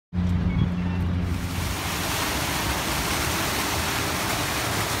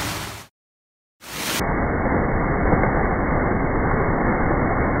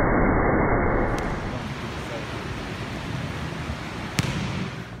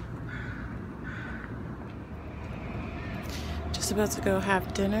just about to go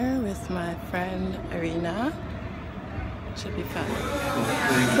have dinner with my friend Irina. Should be fun.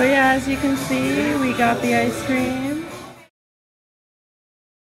 So yeah, as you can see, we got the ice cream.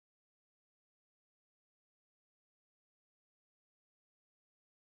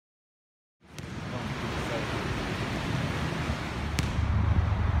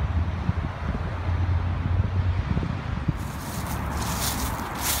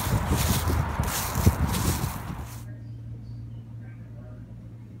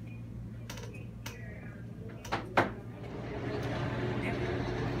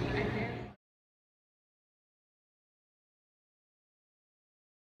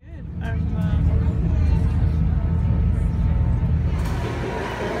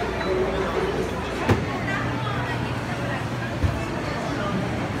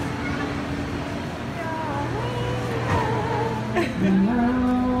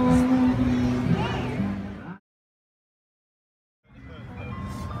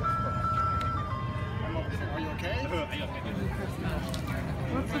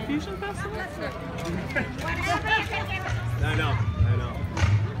 What's the Fusion Festival? I know.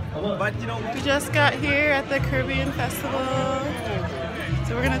 But you know, we just got here at the Carribean Festival,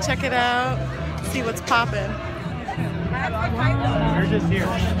 so we're gonna check it out, see what's poppin'. we're just here.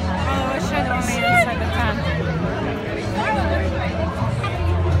 Oh, I wish I'd only inside the tent.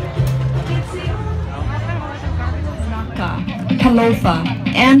 Talofa,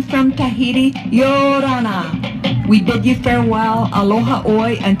 and from Tahiti, Yorana. We bid you farewell, aloha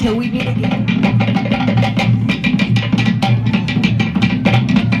oi, until we meet again.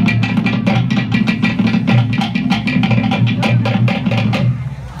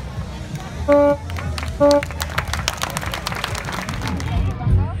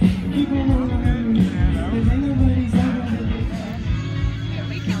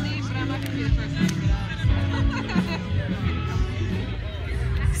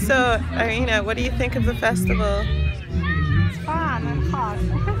 So, Irina, what do you think of the festival? It's fun and hot.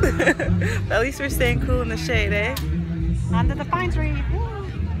 At least we're staying cool in the shade, eh? Under the pine tree.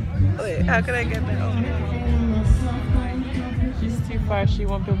 Wait, how can I get that? Oh. She's too far, she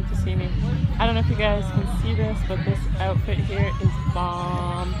won't be able to see me. I don't know if you guys can see this, but this outfit here is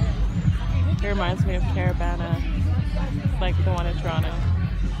bomb. It reminds me of Carribean, like the one in Toronto.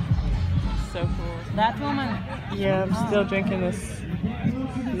 So cool. That woman. Yeah, I'm still drinking this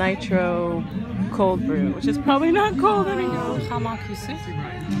nitro cold brew, which is probably not cold anymore.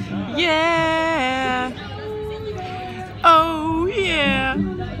 Yeah. Oh yeah.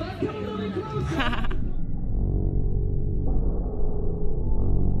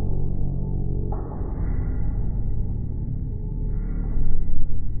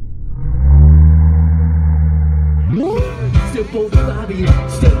 Step on the Bobby,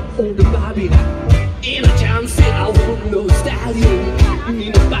 step on the Bobby. In a jam set, I want no stallion.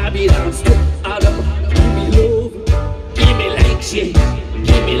 In the Bobby, I'm step out of. Give me love, give me likes, yeah.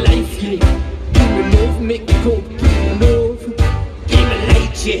 Give me life, yeah. Give me love, make me go. Give me love, give me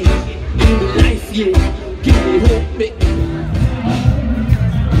lights, yeah. Give me life, yeah. Give me hope, make me.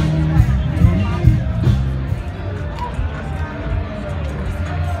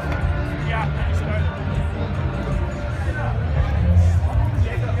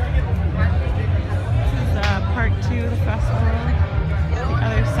 Part 2 of the festival, the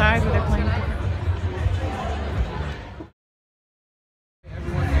other side where they're playing different.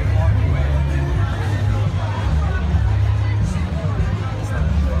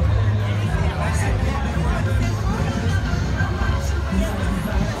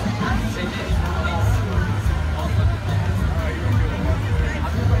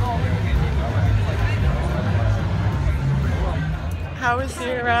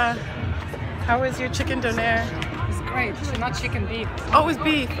 How was your chicken doner? It's great. It's not chicken, beef. Oh, it was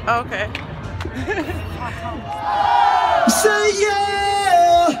beef. Oh, okay. Say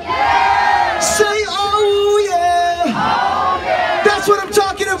yeah! Yeah! Say oh yeah! Oh yeah! That's what I'm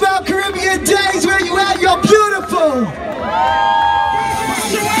talking about, Caribbean days where you at, you're beautiful!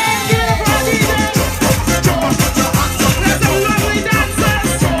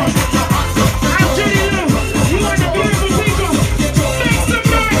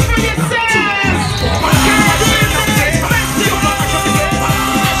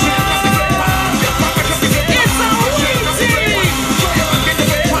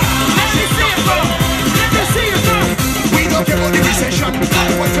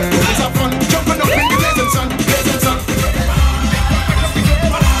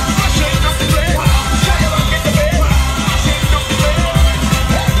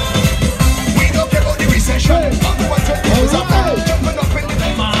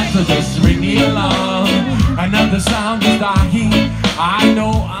 Just ring me along, another sound is dying.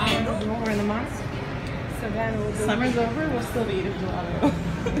 Summer's over, we'll still be eating gelato.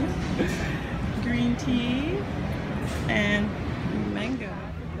 Green tea and mango.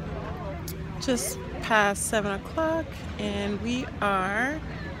 Just past 7 o'clock and we are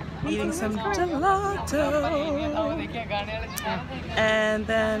eating some gelato. And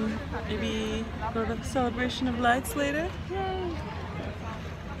then maybe go to the celebration of lights later. Yay!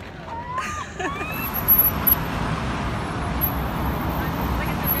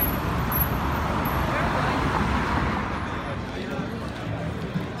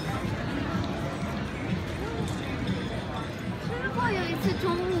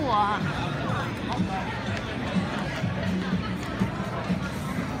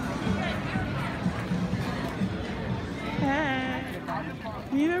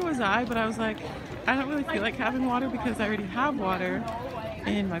 Neither was I, but I was like, I don't really feel like having water because I already have water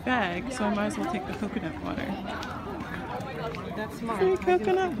in my bag, so I might as well take the coconut water. That's smart. Free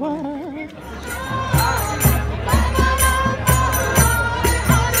coconut water.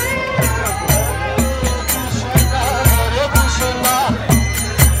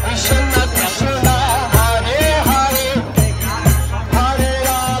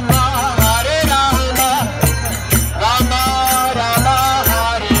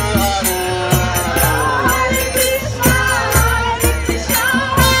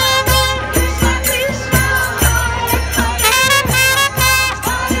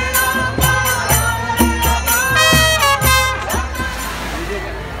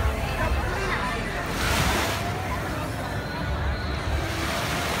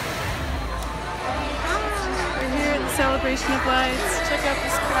 Celebration of lights. Check out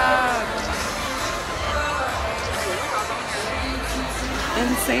this crowd.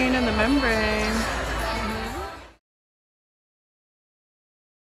 Insane in the membrane.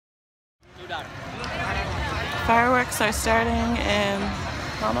 Fireworks are starting in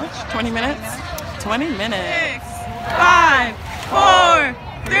how much? 20 minutes? 20 minutes. 5, 4,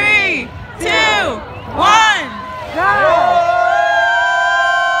 3, 2, 1, go!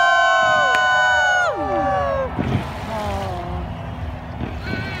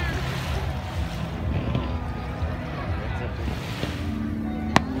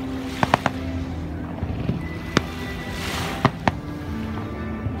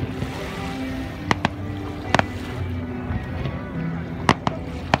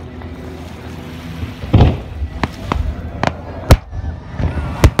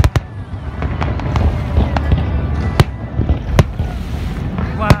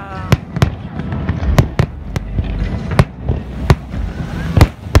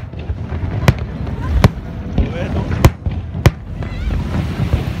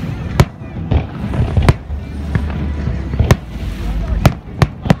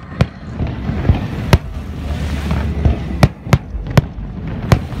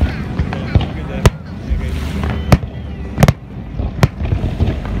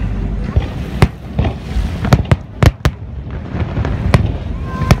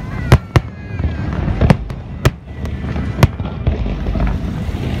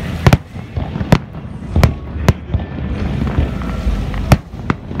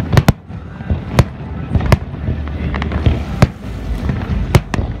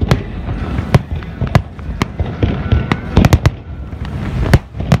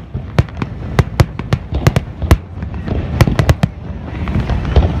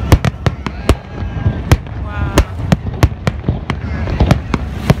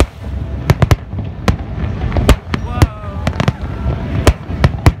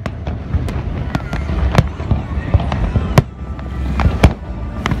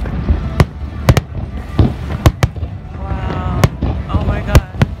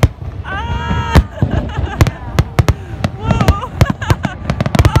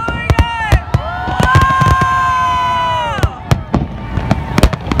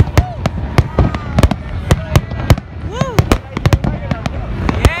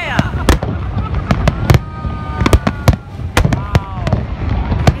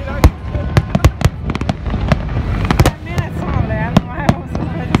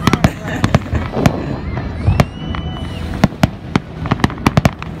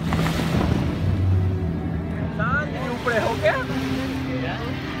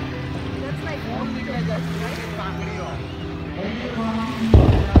 That's like